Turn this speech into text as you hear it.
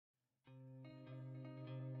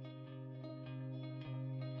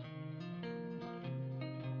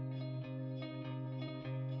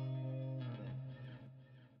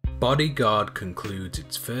Bodyguard concludes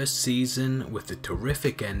its first season with a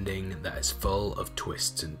terrific ending that is full of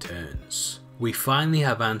twists and turns. We finally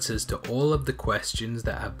have answers to all of the questions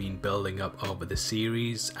that have been building up over the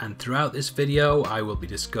series, and throughout this video I will be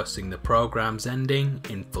discussing the program's ending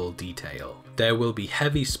in full detail. There will be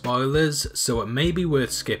heavy spoilers, so it may be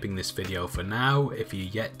worth skipping this video for now if you're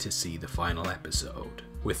yet to see the final episode.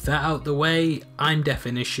 With that out the way, I'm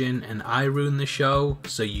Deffinition and I ruin the show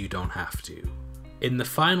so you don't have to. In the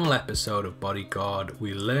final episode of Bodyguard,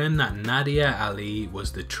 we learn that Nadia Ali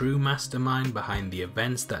was the true mastermind behind the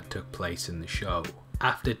events that took place in the show.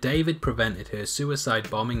 After David prevented her suicide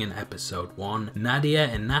bombing in episode 1, Nadia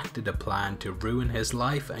enacted a plan to ruin his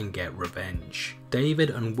life and get revenge. David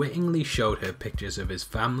unwittingly showed her pictures of his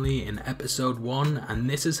family in episode 1, and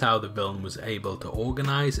this is how the villain was able to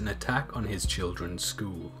organise an attack on his children's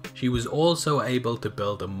school. She was also able to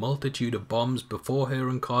build a multitude of bombs before her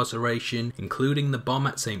incarceration, including the bomb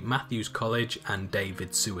at St. Matthew's College and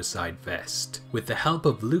David's suicide vest. With the help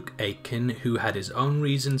of Luke Aitken, who had his own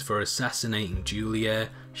reasons for assassinating Julia,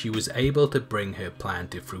 she was able to bring her plan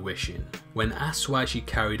to fruition. When asked why she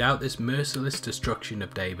carried out this merciless destruction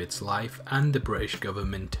of David's life and the British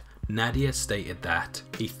government, Nadia stated that,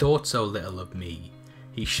 "He thought so little of me.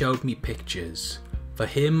 He showed me pictures. For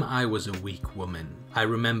him, I was a weak woman. I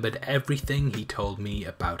remembered everything he told me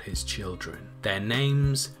about his children, their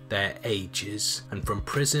names, their ages, and from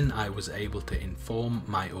prison I was able to inform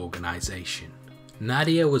my organisation."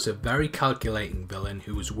 Nadia was a very calculating villain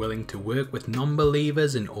who was willing to work with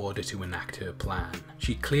non-believers in order to enact her plan.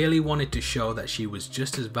 She clearly wanted to show that she was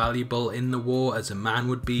just as valuable in the war as a man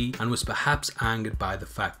would be, and was perhaps angered by the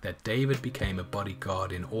fact that David became a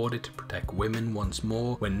bodyguard in order to protect women once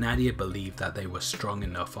more when Nadia believed that they were strong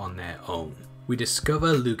enough on their own. We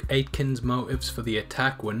discover Luke Aitken's motives for the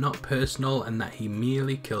attack were not personal and that he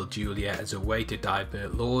merely killed Julia as a way to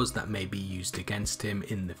divert laws that may be used against him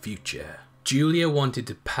in the future. Julia wanted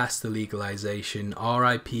to pass the legalization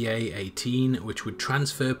RIPA 18, which would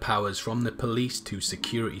transfer powers from the police to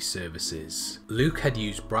security services. Luke had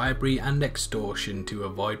used bribery and extortion to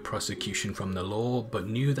avoid prosecution from the law, but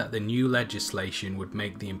knew that the new legislation would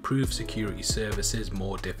make the improved security services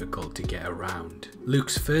more difficult to get around.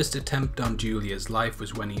 Luke's first attempt on Julia's life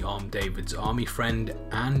was when he armed David's army friend,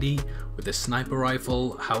 Andy, with a sniper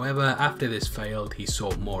rifle. However, after this failed, he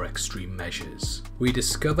sought more extreme measures. We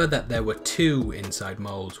discover that there were two inside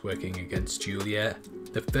moles working against Julia,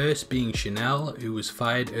 the first being Chanel, who was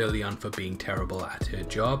fired early on for being terrible at her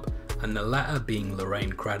job, and the latter being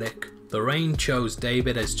Lorraine Craddock. Lorraine chose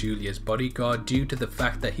David as Julia's bodyguard due to the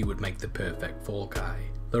fact that he would make the perfect fall guy.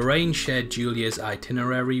 Lorraine shared Julia's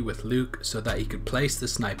itinerary with Luke so that he could place the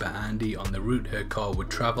sniper Andy on the route her car would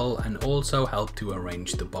travel and also help to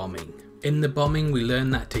arrange the bombing. In the bombing, we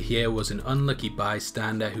learn that Tahir was an unlucky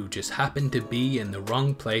bystander who just happened to be in the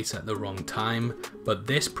wrong place at the wrong time, but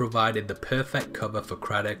this provided the perfect cover for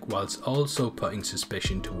Craddock whilst also putting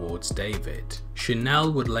suspicion towards David.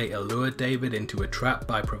 Chanel would later lure David into a trap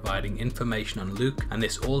by providing information on Luke, and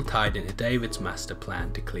this all tied into David's master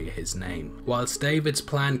plan to clear his name. Whilst David's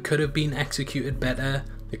plan could have been executed better,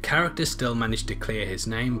 the character still managed to clear his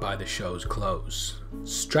name by the show's close.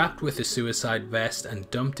 Strapped with a suicide vest and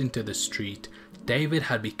dumped into the street, David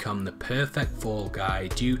had become the perfect fall guy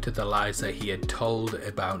due to the lies that he had told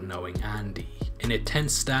about knowing Andy. In a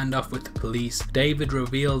tense standoff with the police, David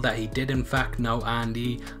revealed that he did in fact know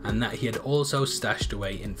Andy and that he had also stashed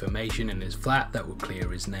away information in his flat that would clear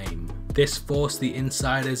his name. This forced the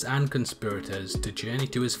insiders and conspirators to journey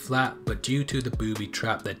to his flat, but due to the booby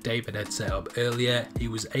trap that David had set up earlier, he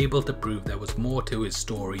was able to prove there was more to his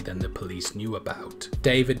story than the police knew about.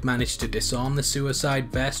 David managed to disarm the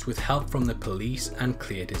suicide vest with help from the police and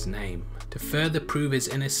cleared his name. To further prove his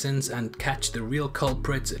innocence and catch the real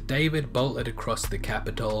culprits, David bolted across the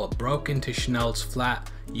capital, broke into Chanel's flat,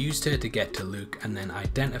 used her to get to Luke, and then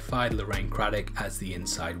identified Lorraine Craddock as the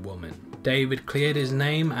inside woman. David cleared his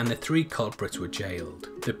name and the three culprits were jailed.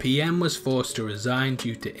 The PM was forced to resign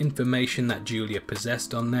due to information that Julia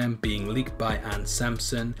possessed on them being leaked by Anne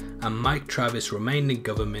Sampson, and Mike Travis remained in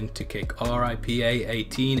government to kick RIPA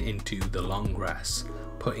 18 into the long grass,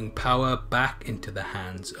 putting power back into the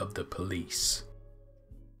hands of the police.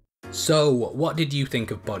 So, what did you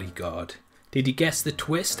think of Bodyguard? Did you guess the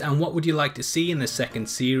twist, and what would you like to see in the second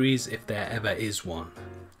series if there ever is one?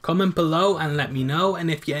 Comment below and let me know,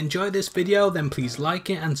 and if you enjoyed this video then please like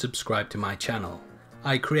it and subscribe to my channel.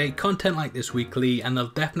 I create content like this weekly, and there'll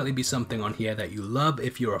definitely be something on here that you love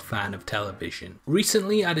if you're a fan of television.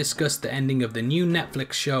 Recently I discussed the ending of the new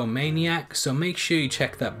Netflix show Maniac, so make sure you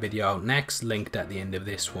check that video out next, linked at the end of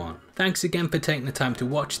this one. Thanks again for taking the time to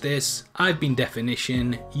watch this. I've been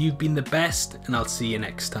Definition, you've been the best, and I'll see you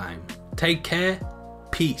next time. Take care,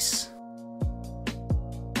 peace.